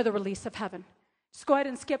for the release of heaven. Just go ahead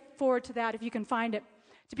and skip forward to that if you can find it.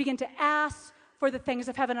 To begin to ask for the things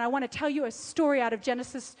of heaven. And I want to tell you a story out of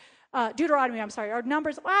Deuteronomy, or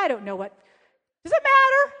Numbers. I don't know what. Does it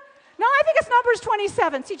matter? No, I think it's Numbers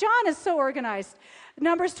 27. See, John is so organized.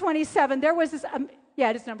 Numbers 27. There was this,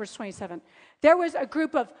 it is Numbers 27. There was a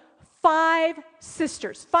group of five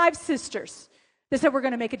sisters that said we're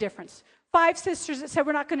going to make a difference. 5 sisters that said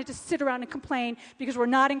we're not going to just sit around and complain because we're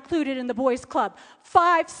not included in the boys' club.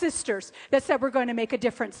 5 sisters that said we're going to make a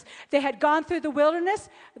difference. They had gone through the wilderness.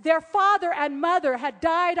 Their father and mother had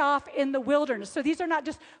died off in the wilderness. So these are not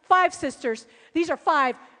just 5 sisters. These are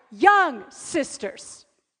 5 young sisters,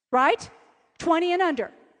 right? 20 and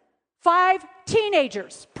under. 5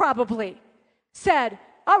 teenagers probably said,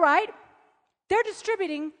 all right, they're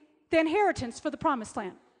distributing the inheritance for the promised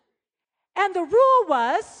land. And the rule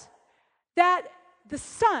was that the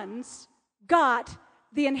sons got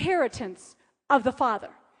the inheritance of the father.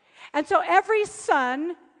 And so every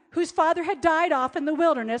son whose father had died off in the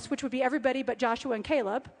wilderness, which would be everybody but Joshua and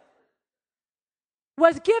Caleb,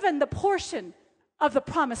 was given the portion of the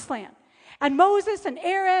promised land. And Moses and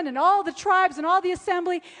Aaron and all the tribes and all the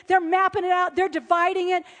assembly, they're mapping it out, they're dividing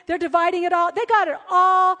it all. They got it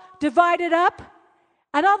all divided up.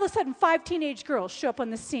 And all of a sudden, 5 teenage girls show up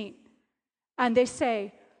on the scene. And they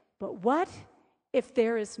say, but what if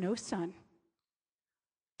there is no son?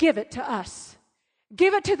 Give it to us.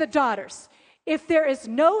 Give it to the daughters. If there is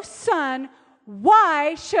no son,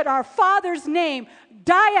 why should our father's name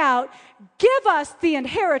die out? Give us the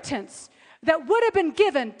inheritance that would have been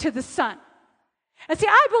given to the son. And see,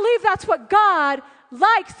 I believe that's what God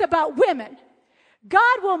likes about women.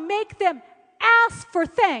 God will make them ask for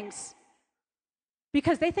things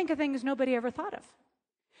because they think of things nobody ever thought of.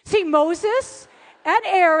 See, Moses and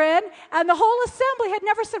Aaron and the whole assembly had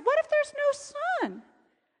never said, what if there's no son?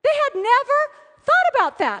 They had never thought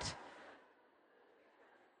about that.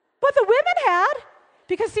 But the women had,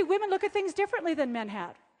 because see, women look at things differently than men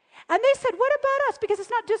had. And they said, what about us? Because it's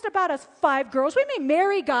not just about us 5 girls. We may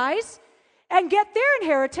marry guys and get their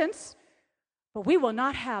inheritance, but we will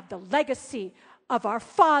not have the legacy of our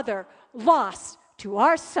father lost to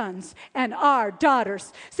our sons and our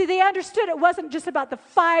daughters. See, they understood it wasn't just about the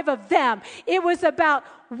 5 of them. It was about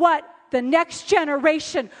what the next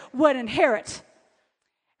generation would inherit.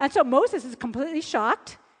 And so Moses is completely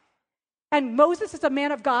shocked. And Moses is a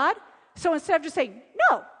man of God. So instead of just saying,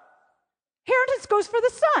 no, inheritance goes for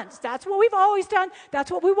the sons. That's what we've always done.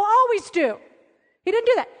 That's what we will always do. He didn't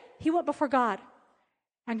do that. He went before God.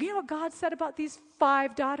 And you know what God said about these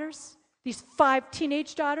 5 daughters? These 5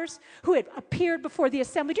 teenage daughters who had appeared before the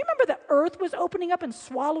assembly. Do you remember the earth was opening up and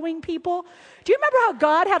swallowing people? Do you remember how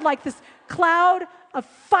God had like this cloud of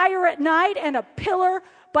fire at night and a pillar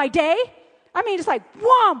by day? I mean, it's like,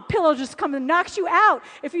 wham, pillar just comes and knocks you out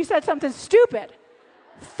if you said something stupid.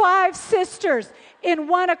 5 sisters in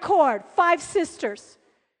one accord. 5 sisters.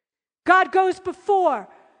 God goes before.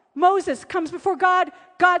 Moses comes before God.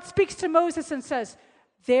 God speaks to Moses and says,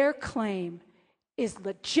 their claim is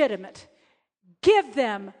legitimate. Give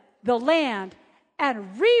them the land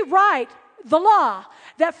and rewrite the law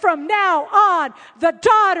that from now on the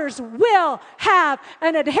daughters will have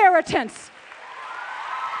an inheritance.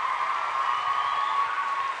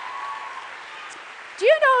 Do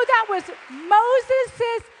you know that was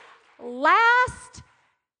Moses'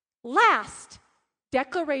 last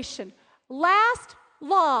declaration, last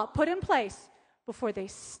law put in place before they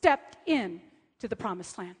stepped in to the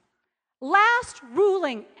promised land? Last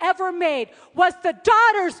ruling ever made was the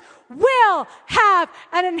daughters will have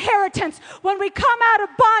an inheritance. When we come out of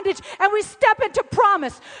bondage and we step into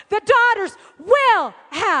promise, the daughters will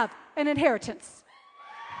have an inheritance.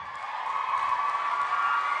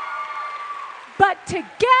 But to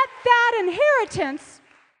get that inheritance,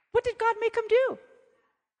 what did God make them do?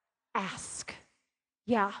 Ask.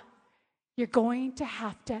 Yeah, you're going to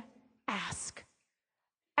have to ask.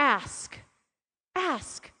 Ask.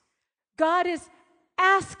 Ask. God is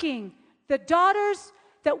asking the daughters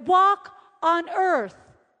that walk on earth,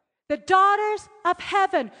 the daughters of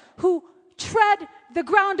heaven who tread the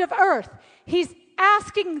ground of earth. He's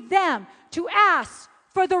asking them to ask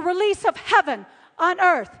for the release of heaven on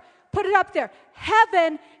earth. Put it up there.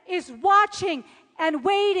 Heaven is watching and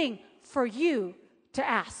waiting for you to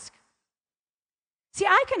ask. See,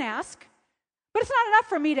 I can ask, but it's not enough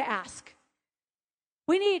for me to ask.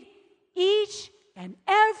 We need each and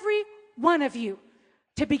every one of you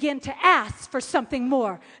to begin to ask for something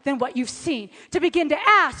more than what you've seen, to begin to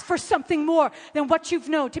ask for something more than what you've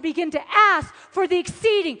known, to begin to ask for the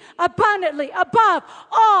exceeding abundantly above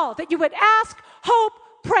all that you would ask, hope,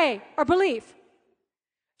 pray, or believe.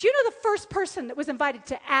 Do you know the first person that was invited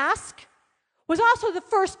to ask was also the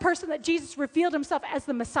first person that Jesus revealed himself as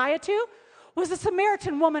the Messiah to? Was the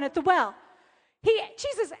Samaritan woman at the well.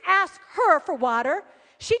 Jesus asked her for water.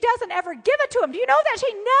 She doesn't ever give it to him. Do you know that?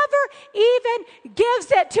 She never even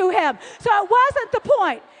gives it to him. So it wasn't the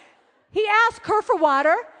point. He asked her for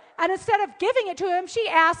water, and instead of giving it to him, she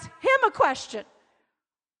asked him a question.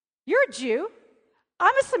 You're a Jew.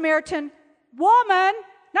 I'm a Samaritan woman,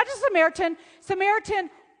 not just Samaritan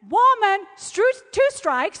woman, two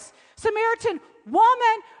strikes, Samaritan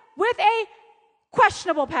woman with a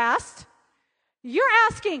questionable past. You're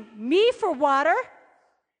asking me for water?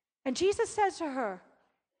 And Jesus says to her,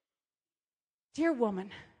 dear woman,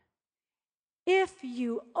 if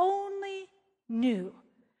you only knew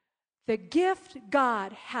the gift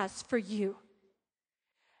God has for you,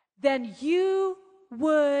 then you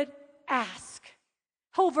would ask.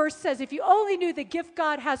 Whole verse says, if you only knew the gift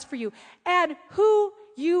God has for you and who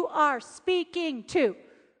you are speaking to.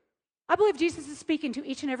 I believe Jesus is speaking to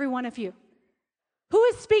each and every one of you. Who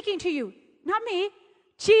is speaking to you? Not me,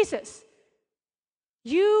 Jesus.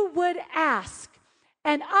 You would ask,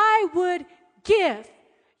 and I would give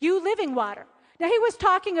you living water. Now, he was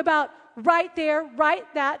talking about right there, right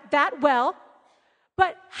that well.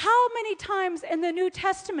 But how many times in the New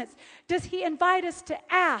Testament does he invite us to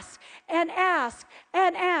ask and ask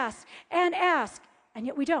and ask and ask, and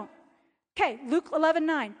yet we don't? Okay, Luke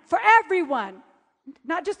 11:9. For everyone,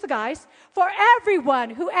 not just the guys, for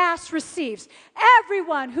everyone who asks receives,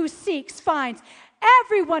 everyone who seeks finds,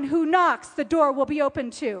 everyone who knocks the door will be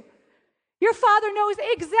opened to. Your Father knows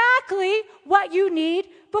exactly what you need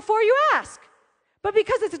before you ask. But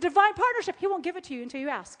because it's a divine partnership, he won't give it to you until you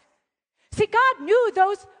ask. See, God knew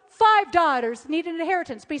those 5 daughters needed an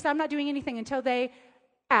inheritance, but he said, I'm not doing anything until they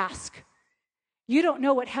ask. You don't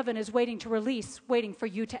know what heaven is waiting to release, waiting for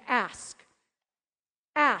you to ask.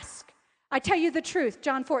 Ask. I tell you the truth,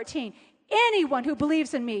 John 14. Anyone who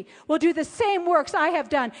believes in me will do the same works I have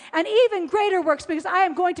done, and even greater works, because I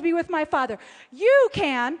am going to be with my Father. You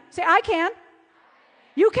can, say, I can.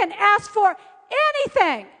 You can ask for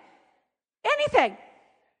anything. Anything.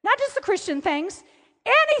 Not just the Christian things.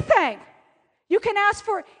 Anything. You can ask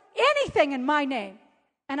for anything in my name,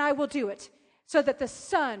 and I will do it, so that the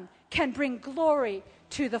Son can bring glory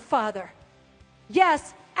to the Father.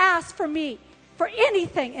 Yes, ask for me, for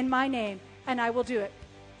anything in my name, and I will do it.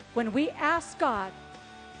 When we ask God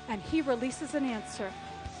and he releases an answer,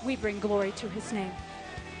 we bring glory to his name.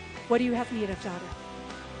 What do you have need of, daughter?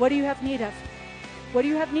 What do you have need of? What do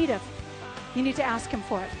you have need of? You need to ask him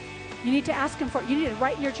for it. You need to ask him for it. You need to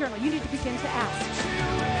write in your journal. You need to begin to ask.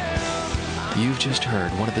 You've just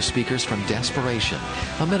heard one of the speakers from Desperation,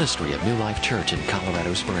 a ministry of New Life Church in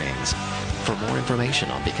Colorado Springs. For more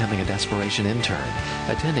information on becoming a Desperation intern,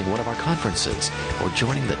 attending one of our conferences, or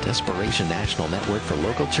joining the Desperation National Network for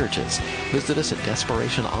local churches, visit us at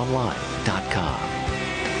desperationonline.com.